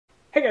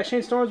Hey guys,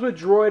 Shane Storms with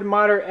Droid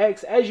Modder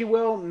X. As you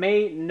well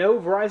may know,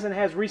 Verizon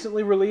has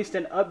recently released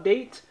an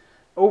update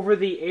over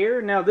the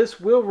air. Now this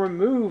will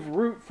remove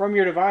root from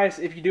your device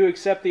if you do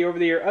accept the over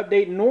the air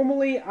update.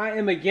 Normally I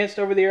am against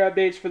over the air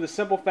updates for the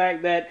simple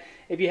fact that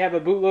if you have a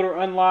bootloader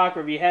unlock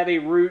or if you have a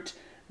root,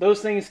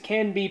 those things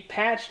can be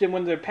patched, and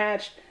when they're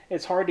patched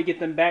it's hard to get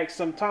them back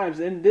sometimes.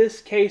 In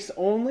this case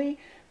only,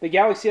 the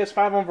Galaxy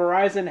S5 on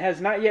Verizon has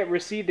not yet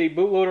received a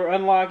bootloader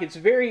unlock. It's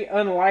very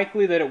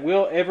unlikely that it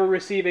will ever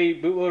receive a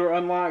bootloader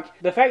unlock.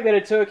 The fact that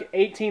it took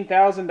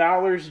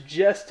 $18,000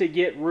 just to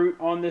get root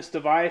on this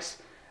device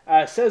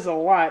says a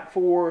lot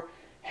for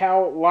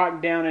how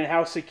locked down and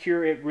how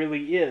secure it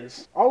really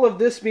is. All of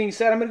this being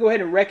said, I'm going to go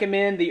ahead and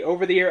recommend the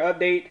over-the-air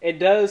update. It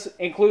does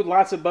include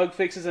lots of bug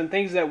fixes and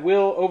things that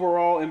will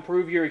overall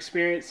improve your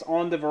experience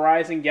on the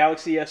Verizon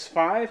Galaxy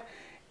S5,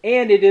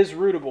 and it is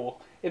rootable.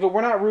 If it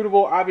were not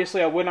rootable,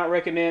 obviously I would not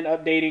recommend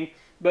updating,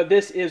 but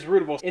this is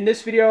rootable. In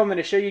this video, I'm going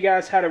to show you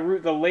guys how to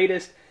root the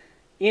latest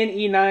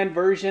NE9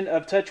 version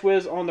of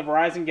TouchWiz on the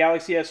Verizon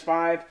Galaxy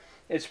S5.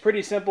 It's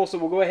pretty simple, so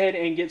we'll go ahead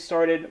and get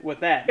started with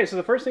that. Okay, so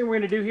the first thing we're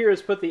going to do here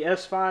is put the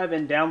S5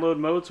 in download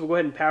mode, so we'll go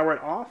ahead and power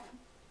it off.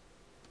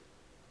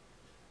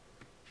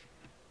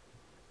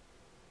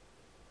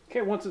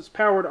 Okay, once it's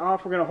powered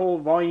off, we're going to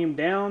hold volume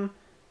down,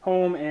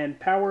 home, and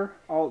power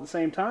all at the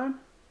same time.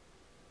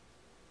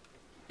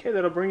 Okay,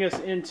 that'll bring us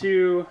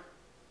into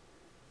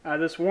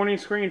this warning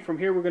screen. From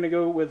here, we're going to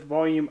go with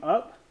volume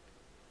up.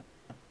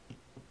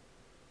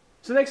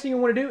 So the next thing you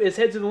want to do is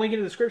head to the link in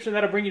the description.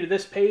 That'll bring you to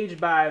this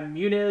page by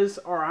Munez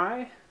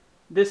RI.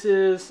 This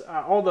is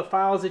all the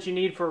files that you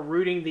need for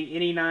rooting the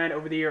NE9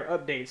 over-the-air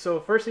update. So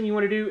first thing you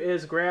want to do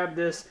is grab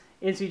this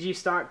NCG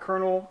stock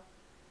kernel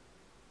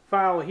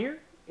file here,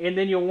 and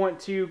then you'll want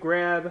to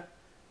grab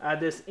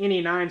this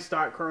NE9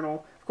 stock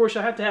kernel. Of course,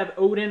 you'll have to have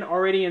Odin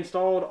already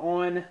installed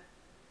on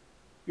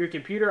your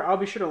computer. I'll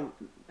be sure to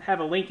have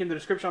a link in the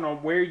description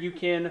on where you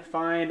can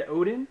find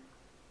Odin.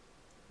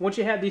 Once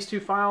you have these two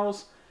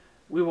files,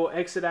 we will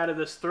exit out of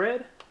this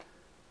thread.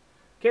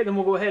 Okay, then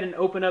we'll go ahead and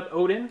open up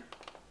Odin.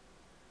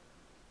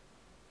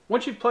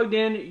 Once you've plugged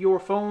in your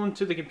phone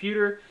to the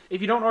computer,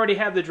 if you don't already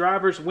have the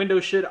drivers,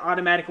 Windows should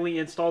automatically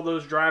install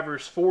those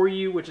drivers for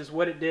you, which is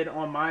what it did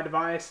on my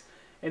device.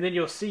 And then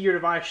you'll see your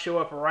device show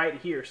up right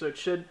here. So it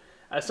should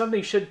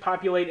something should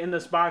populate in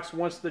this box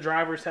once the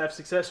drivers have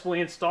successfully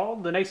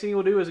installed. The next thing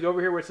you'll do is go over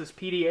here where it says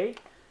PDA.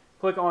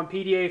 Click on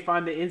PDA,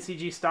 find the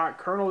NCG stock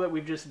kernel that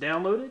we've just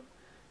downloaded.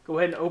 Go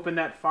ahead and open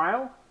that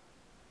file,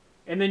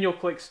 and then you'll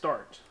click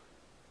Start.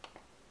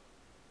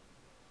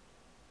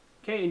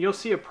 Okay, and you'll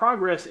see a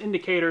progress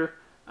indicator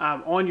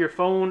on your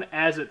phone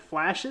as it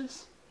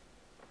flashes.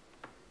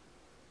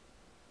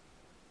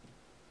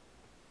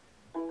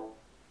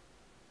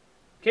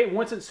 Okay,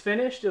 once it's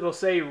finished, it'll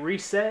say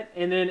reset,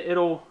 and then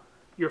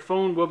your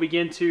phone will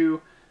begin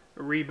to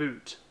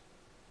reboot.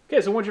 Okay,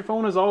 so once your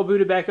phone is all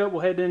booted back up,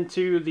 we'll head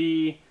into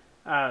the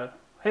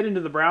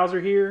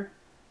browser here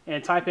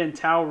and type in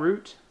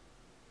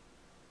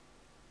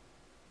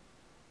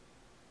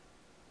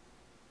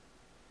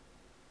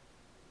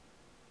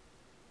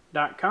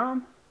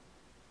talroot.com.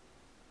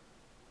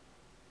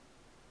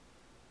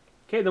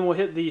 Okay, then we'll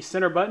hit the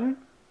center button.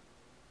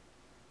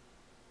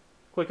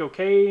 Click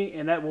OK,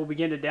 and that will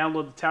begin to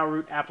download the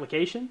talroot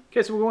application.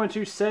 Okay, so we're going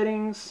to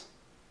Settings,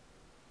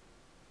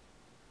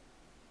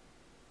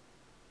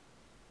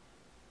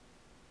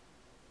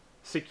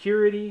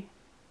 Security,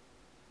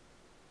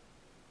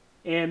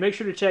 and make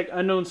sure to check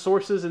unknown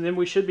sources, and then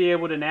we should be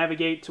able to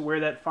navigate to where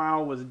that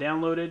file was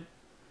downloaded.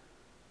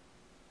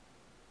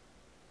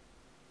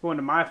 Go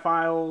into My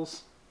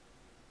Files,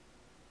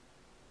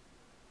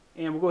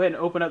 and we'll go ahead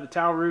and open up the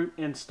talroot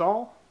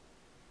install.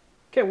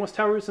 Okay, once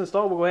talroot's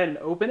installed, we'll go ahead and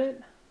open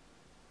it.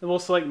 Then we'll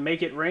select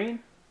Make It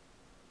Rain.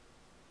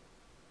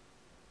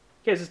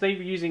 Okay, so thank you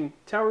for using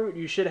talroot.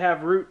 You should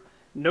have root.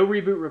 No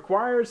reboot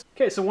requires.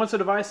 Okay, so once the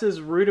device is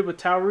rooted with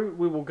talroot,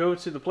 we will go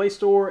to the Play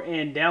Store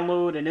and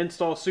download and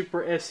install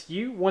Super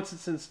SU. Once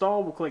it's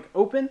installed, we'll click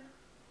Open.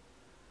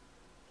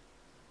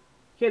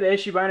 Okay, the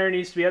SU binary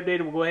needs to be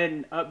updated. We'll go ahead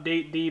and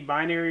update the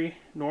binary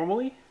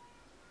normally.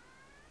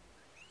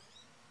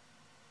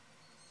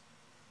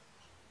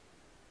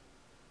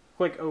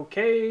 Click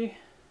OK.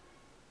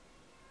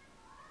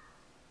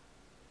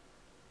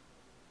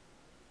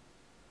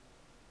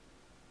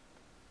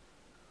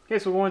 Okay,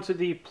 so we'll go into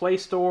the Play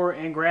Store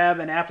and grab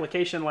an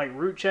application like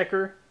Root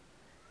Checker.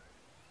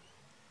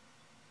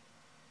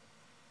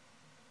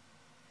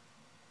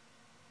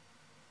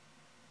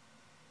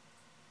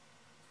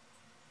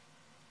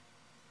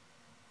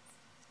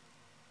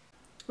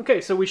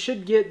 Okay, so we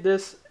should get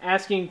this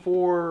asking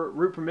for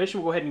root permission.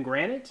 We'll go ahead and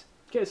grant it.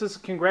 Okay, it says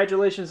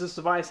congratulations, this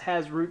device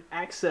has root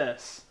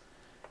access.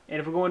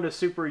 And if we go into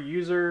Super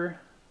SU,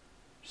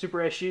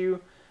 you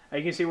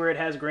can see where it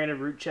has granted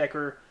Root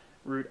Checker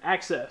root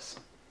access.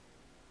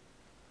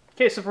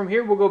 Okay, so from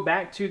here we'll go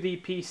back to the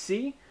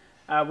PC.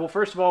 Well,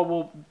 first of all,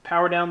 we'll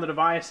power down the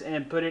device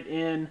and put it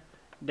in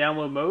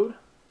download mode.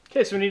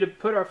 Okay, so we need to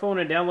put our phone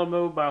in download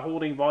mode by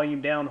holding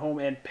volume down, home,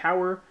 and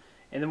power.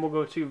 and then we'll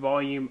go to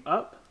volume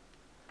up,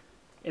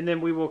 and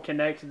then we will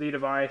connect the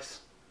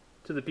device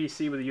to the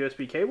PC with a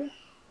USB cable.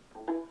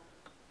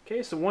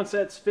 Okay, so once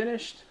that's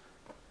finished,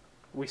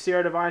 we see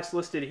our device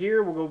listed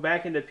here. We'll go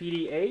back into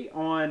PDA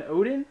on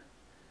Odin.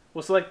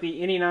 We'll select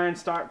the NE9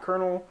 stock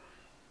kernel,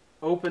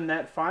 open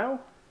that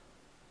file.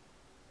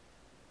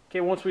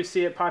 Okay, once we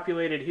see it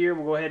populated here,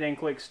 we'll go ahead and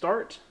click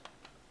Start.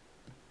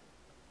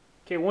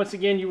 Okay, once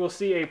again, you will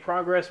see a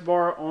progress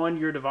bar on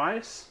your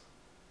device.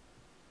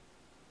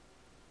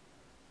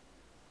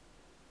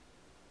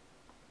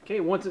 Okay,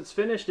 once it's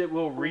finished, it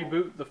will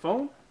reboot the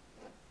phone.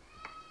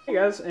 Hey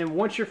guys, and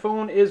once your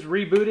phone is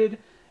rebooted,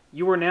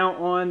 you are now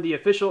on the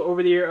official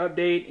over-the-air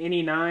update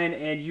NE9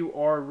 and you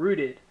are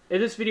rooted. If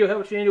this video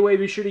helped you in any way,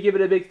 be sure to give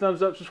it a big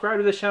thumbs up. Subscribe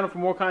to this channel for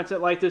more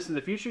content like this in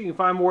the future. You can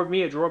find more of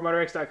me at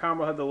DroidModderX.com.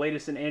 I'll have the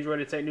latest in Android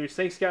and tech news.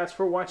 Thanks guys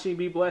for watching.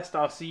 Be blessed.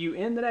 I'll see you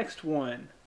in the next one.